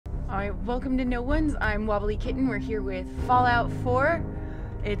Alright, welcome to KnowOnes. I'm woblykitten. We're here with Fallout 4.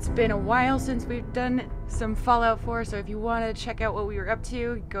 It's been a while since we've done some Fallout 4, so if you want to check out what we were up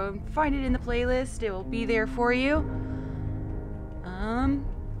to, go and find it in the playlist. It will be there for you.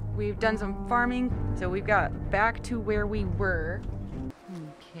 We've done some farming, so we've got back to where we were.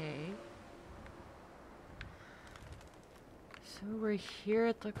 Okay. So we're here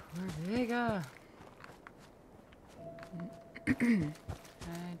at the Corvega.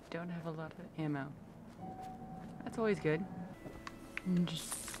 I don't have a lot of ammo. That's always good. And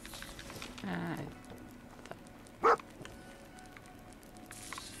just...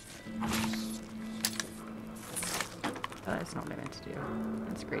 that's not what I meant to do.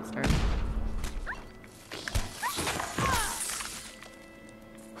 That's a great start.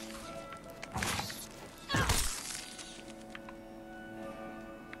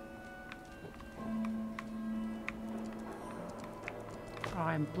 Oh,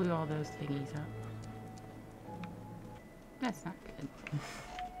 I blew all those thingies up. That's not good.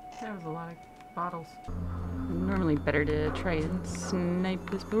 That was a lot of bottles. Normally better to try and snipe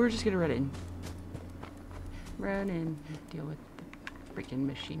this, but we're just gonna run in. Run in and deal with the freaking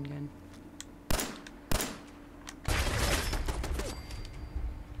machine gun.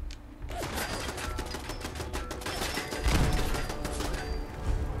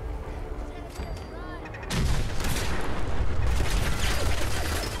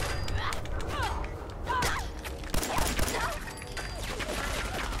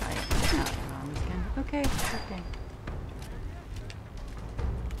 Okay, okay.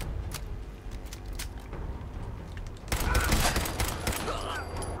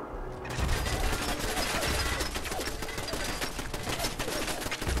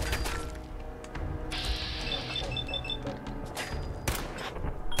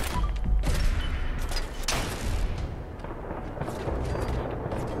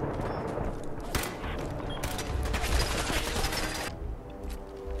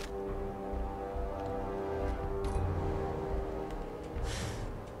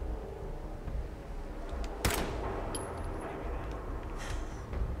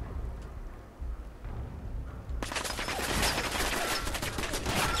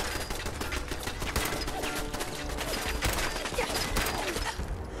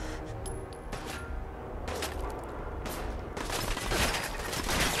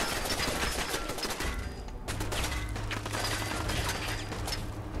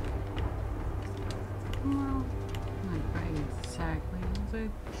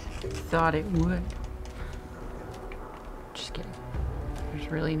 Thought it would. Just kidding. There's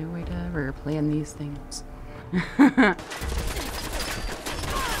really no way to ever plan these things.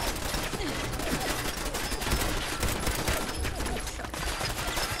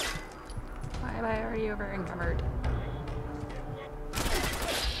 Why are you over encumbered?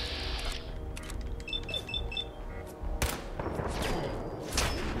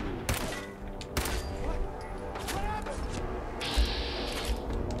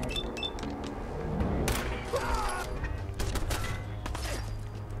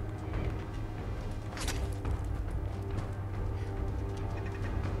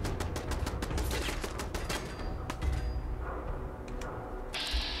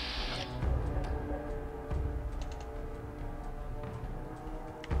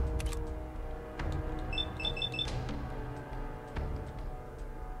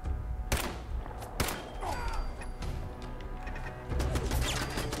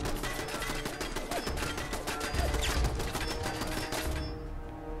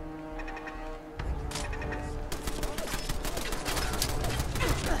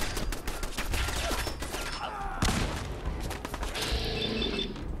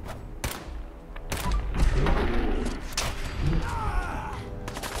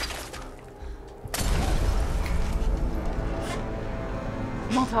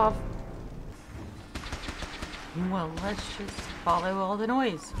 Molotov. Well, let's just follow all the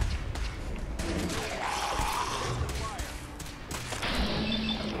noise.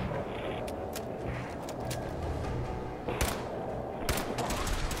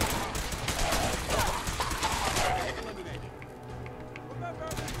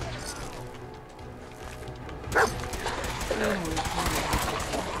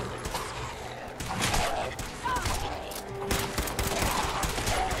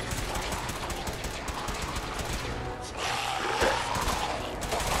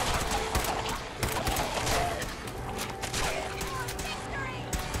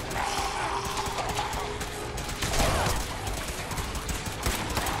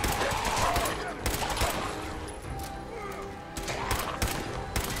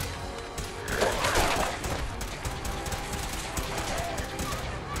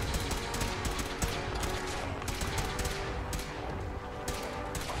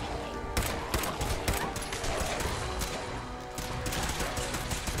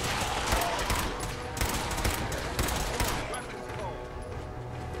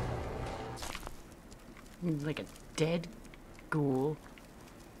 Like a dead ghoul.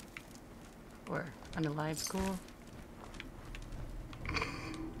 Or an alive ghoul.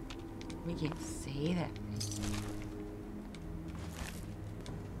 We can't say that.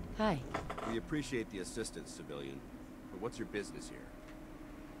 Hi. We appreciate the assistance, civilian. But what's your business here?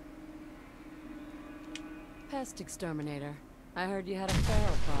 Pest exterminator. I heard you had a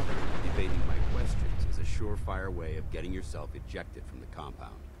feral problem. Evading my questions is a surefire way of getting yourself ejected from the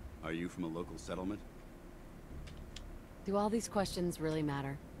compound. Are you from a local settlement? Do all these questions really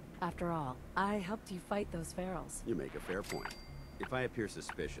matter? After all, I helped you fight those ferals. You make a fair point. If I appear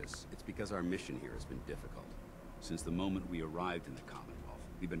suspicious, it's because our mission here has been difficult. Since the moment we arrived in the Commonwealth,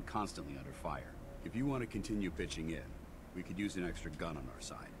 we've been constantly under fire. If you want to continue pitching in, we could use an extra gun on our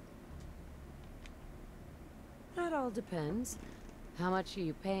side. That all depends. How much are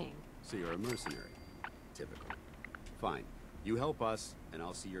you paying? So you're a mercenary. Typical. Fine. You help us, and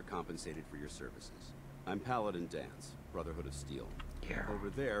I'll see you're compensated for your services. I'm Paladin Dance, Brotherhood of Steel. Yeah. Over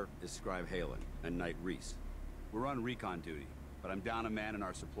there is Scribe Halen and Knight Reese. We're on recon duty, but I'm down a man and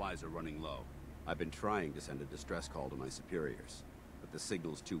our supplies are running low. I've been trying to send a distress call to my superiors, but the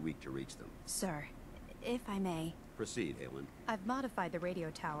signal's too weak to reach them. Sir, if I may. Proceed, Halen. I've modified the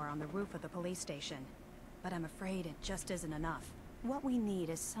radio tower on the roof of the police station, but I'm afraid it just isn't enough. What we need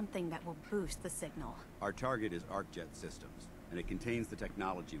is something that will boost the signal. Our target is ArcJet Systems, and it contains the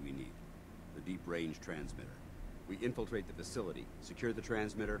technology we need. The deep-range transmitter. We infiltrate the facility, secure the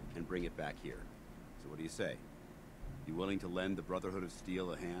transmitter, and bring it back here. So what do you say? You willing to lend the Brotherhood of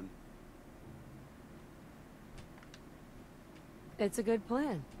Steel a hand? It's a good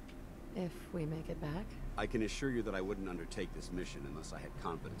plan. If we make it back. I can assure you that I wouldn't undertake this mission unless I had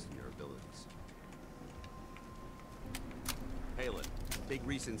confidence in your abilities. Halen, take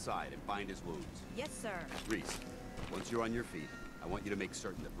Reese inside and bind his wounds. Yes, sir. Reese, once you're on your feet, I want you to make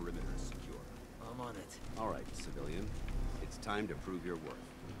certain the perimeter is secure. I'm on it. All right, civilian. It's time to prove your worth.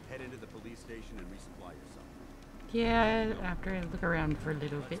 Head into the police station and resupply yourself. Yeah, after I look around for a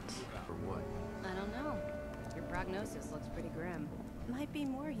little bit. For what? I don't know. Your prognosis looks pretty grim. Might be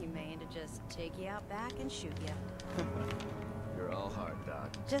more humane to just take you out back and shoot you. You're all hard, Doc.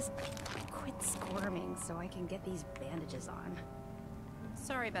 Just quit squirming so I can get these bandages on.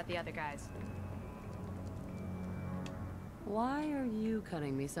 Sorry about the other guys. Why are you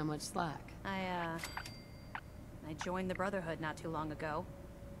cutting me so much slack? I joined the Brotherhood not too long ago.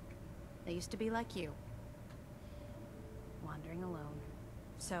 I used to be like you. Wandering alone.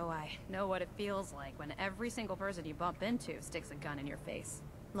 So I know what it feels like when every single person you bump into sticks a gun in your face.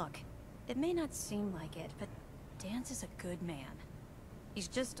 Look, it may not seem like it, but Dance is a good man. He's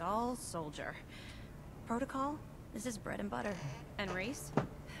just all soldier. Protocol is his bread and butter. And Reese?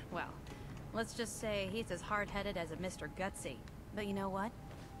 Well, let's just say he's as hard-headed as a Mr. Gutsy. But you know what?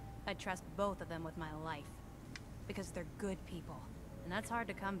 I trust both of them with my life. Because they're good people. And that's hard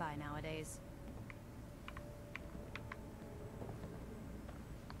to come by nowadays.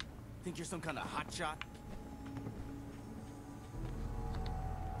 Think you're some kind of hotshot?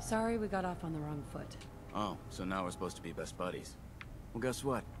 Sorry we got off on the wrong foot. Oh, so now we're supposed to be best buddies. Well, guess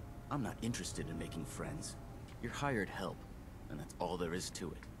what? I'm not interested in making friends. You're hired help, and that's all there is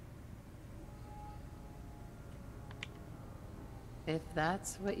to it. If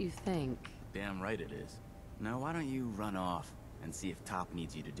that's what you think. Damn right it is. Now why don't you run off and see if Top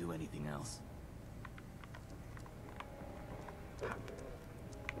needs you to do anything else?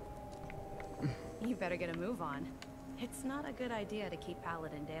 You better get a move on. It's not a good idea to keep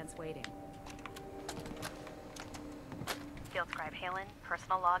Paladin Dance waiting. Field Scribe Halen,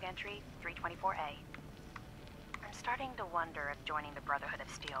 personal log entry 324A. I'm starting to wonder if joining the Brotherhood of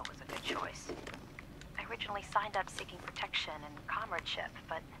Steel was a good choice. I originally signed up seeking protection and comradeship,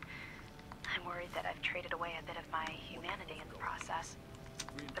 but I'm worried that I've traded away a bit of my humanity in the process.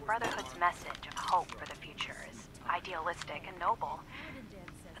 The Brotherhood's message of hope for the future is idealistic and noble,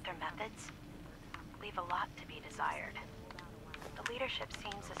 but their methods leave a lot to be desired. The leadership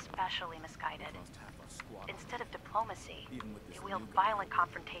seems especially misguided. Instead of diplomacy, they wield violent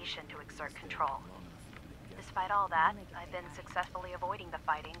confrontation to exert control. Despite all that, I've been successfully avoiding the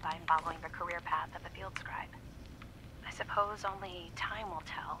fighting by following the career path of a field scribe. I suppose only time will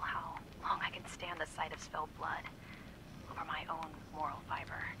tell how long I can stand the sight of spilled blood over my own moral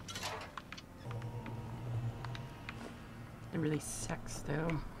fiber. It really sucks,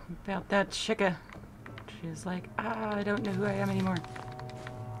 though, about that chicka. She's like, I don't know who I am anymore.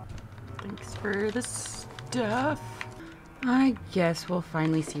 Thanks for the stuff. I guess we'll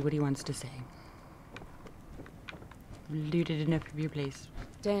finally see what he wants to say. Looted enough of your place.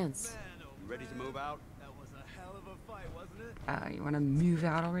 Dance. You ready to move out? That was a hell of a fight, wasn't it? You want to move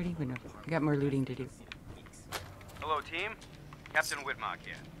out already? We got more looting to do. Hello, team. Captain Whitmark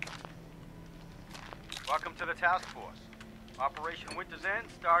here. Welcome to the task force. Operation Winter's End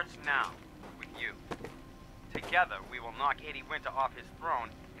starts now, with you. Together, we will knock Eddie Winter off his throne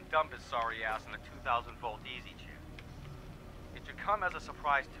and dump his sorry ass in a 2,000-volt easy chair. It should come as a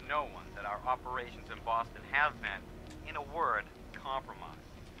surprise to no one that our operations in Boston have been, in a word, compromised.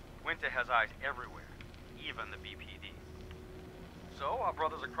 Winter has eyes everywhere, even the BPD. So, our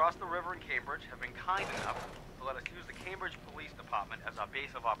brothers across the river in Cambridge have been kind enough to let us use the Cambridge Police Department as our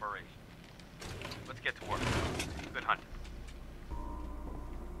base of operations. Let's get to work. Good hunting.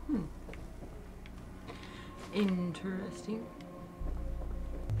 Interesting.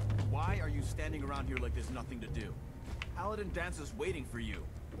 Why are you standing around here like there's nothing to do? Paladin Dance is waiting for you.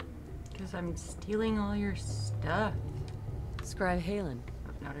 Because I'm stealing all your stuff. Scribe Halen.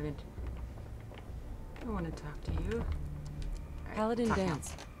 Oh, not even. I want to talk to you. Alright, Paladin talk now.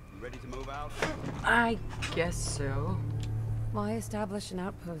 Dance. You ready to move out? I guess so. Why establish an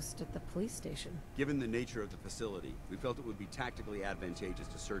outpost at the police station? Given the nature of the facility, we felt it would be tactically advantageous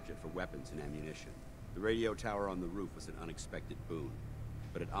to search it for weapons and ammunition. The radio tower on the roof was an unexpected boon,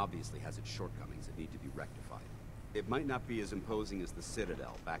 but it obviously has its shortcomings that need to be rectified. It might not be as imposing as the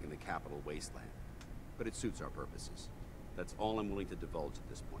Citadel back in the capital wasteland, but it suits our purposes. That's all I'm willing to divulge at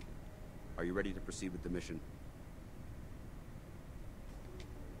this point. Are you ready to proceed with the mission?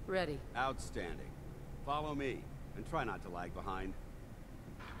 Ready. Outstanding. Follow me, and try not to lag behind.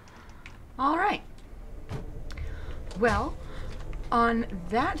 All right. Well, on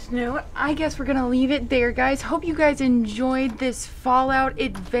that note, I guess we're gonna leave it there, guys. Hope you guys enjoyed this Fallout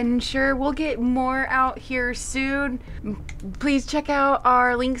adventure. We'll get more out here soon. Please check out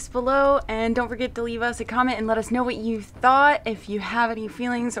our links below, and don't forget to leave us a comment and let us know what you thought, if you have any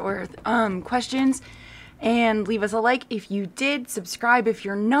feelings or questions, and leave us a like if you did, subscribe if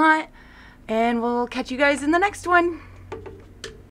you're not, and we'll catch you guys in the next one.